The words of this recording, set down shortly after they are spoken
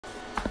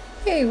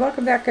Hey,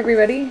 welcome back,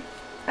 everybody.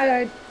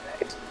 I,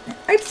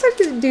 I decided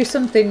to do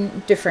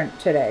something different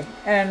today,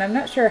 and I'm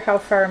not sure how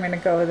far I'm going to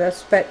go with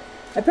this, but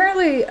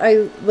apparently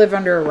I live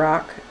under a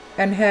rock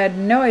and had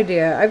no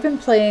idea. I've been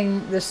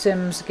playing the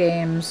Sims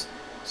games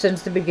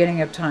since the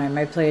beginning of time.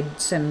 I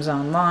played Sims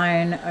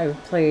Online,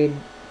 I've played,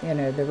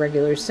 the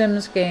regular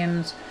Sims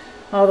games,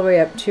 all the way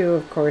up to,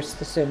 of course,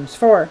 the Sims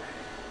 4.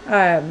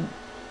 Um,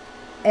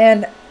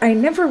 and I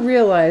never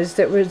realized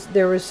that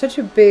there was such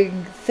a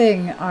big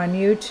thing on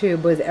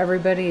YouTube with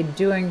everybody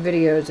doing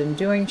videos and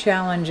doing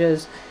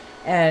challenges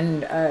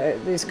and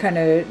these kind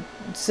of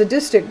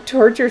sadistic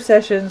torture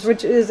sessions,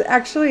 which is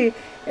actually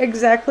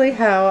exactly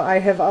how I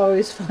have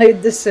always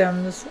played The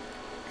Sims.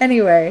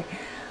 Anyway,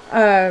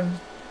 um,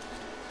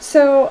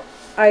 so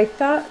I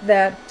thought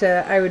that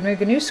I would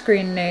make a new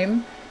screen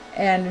name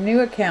and a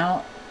new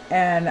account,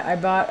 and I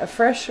bought a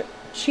fresh,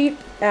 cheap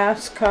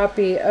ass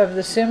copy of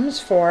The Sims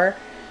 4.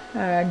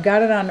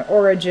 Got it on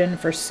Origin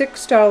for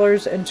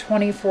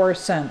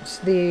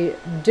 $6.24, the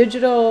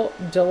digital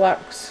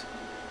deluxe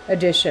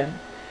edition.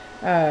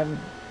 Um,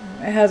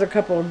 it has a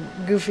couple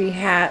goofy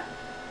hat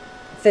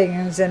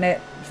things in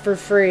it for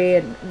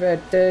free,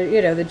 but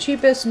the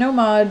cheapest, no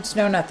mods,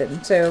 no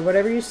nothing. So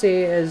whatever you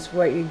see is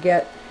what you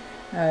get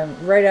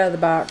right out of the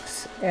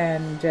box,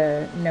 and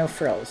no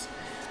frills.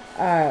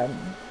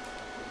 Um,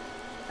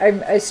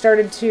 I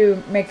started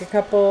to make a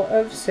couple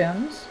of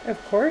Sims,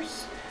 of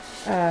course.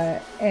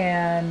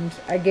 And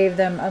I gave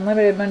them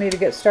unlimited money to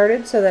get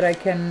started so that I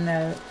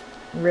can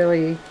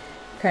really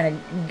kind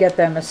of get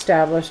them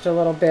established a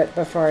little bit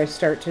before I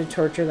start to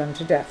torture them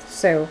to death.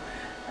 So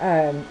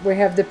we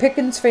have the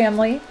Pickens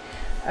family.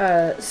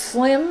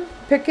 Slim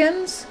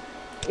Pickens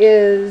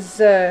is,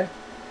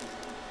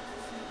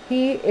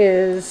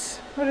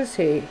 what is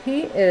he?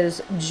 He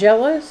is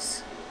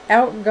jealous,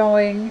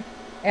 outgoing,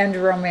 and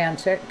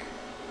romantic.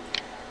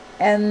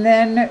 And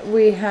then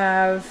we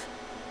have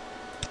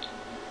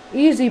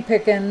Easy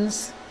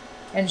Pickens,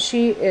 and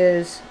she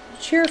is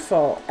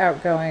cheerful,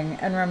 outgoing,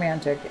 and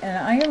romantic. And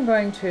I am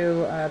going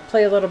to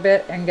play a little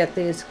bit and get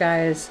these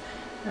guys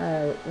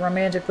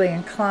romantically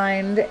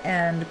inclined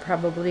and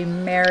probably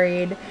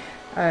married.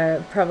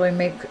 Probably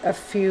make a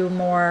few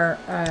more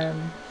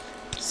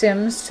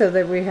Sims so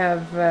that we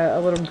have a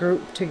little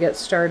group to get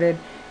started.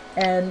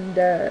 And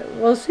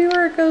we'll see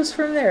where it goes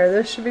from there.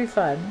 This should be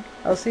fun.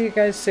 I'll see you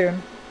guys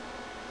soon.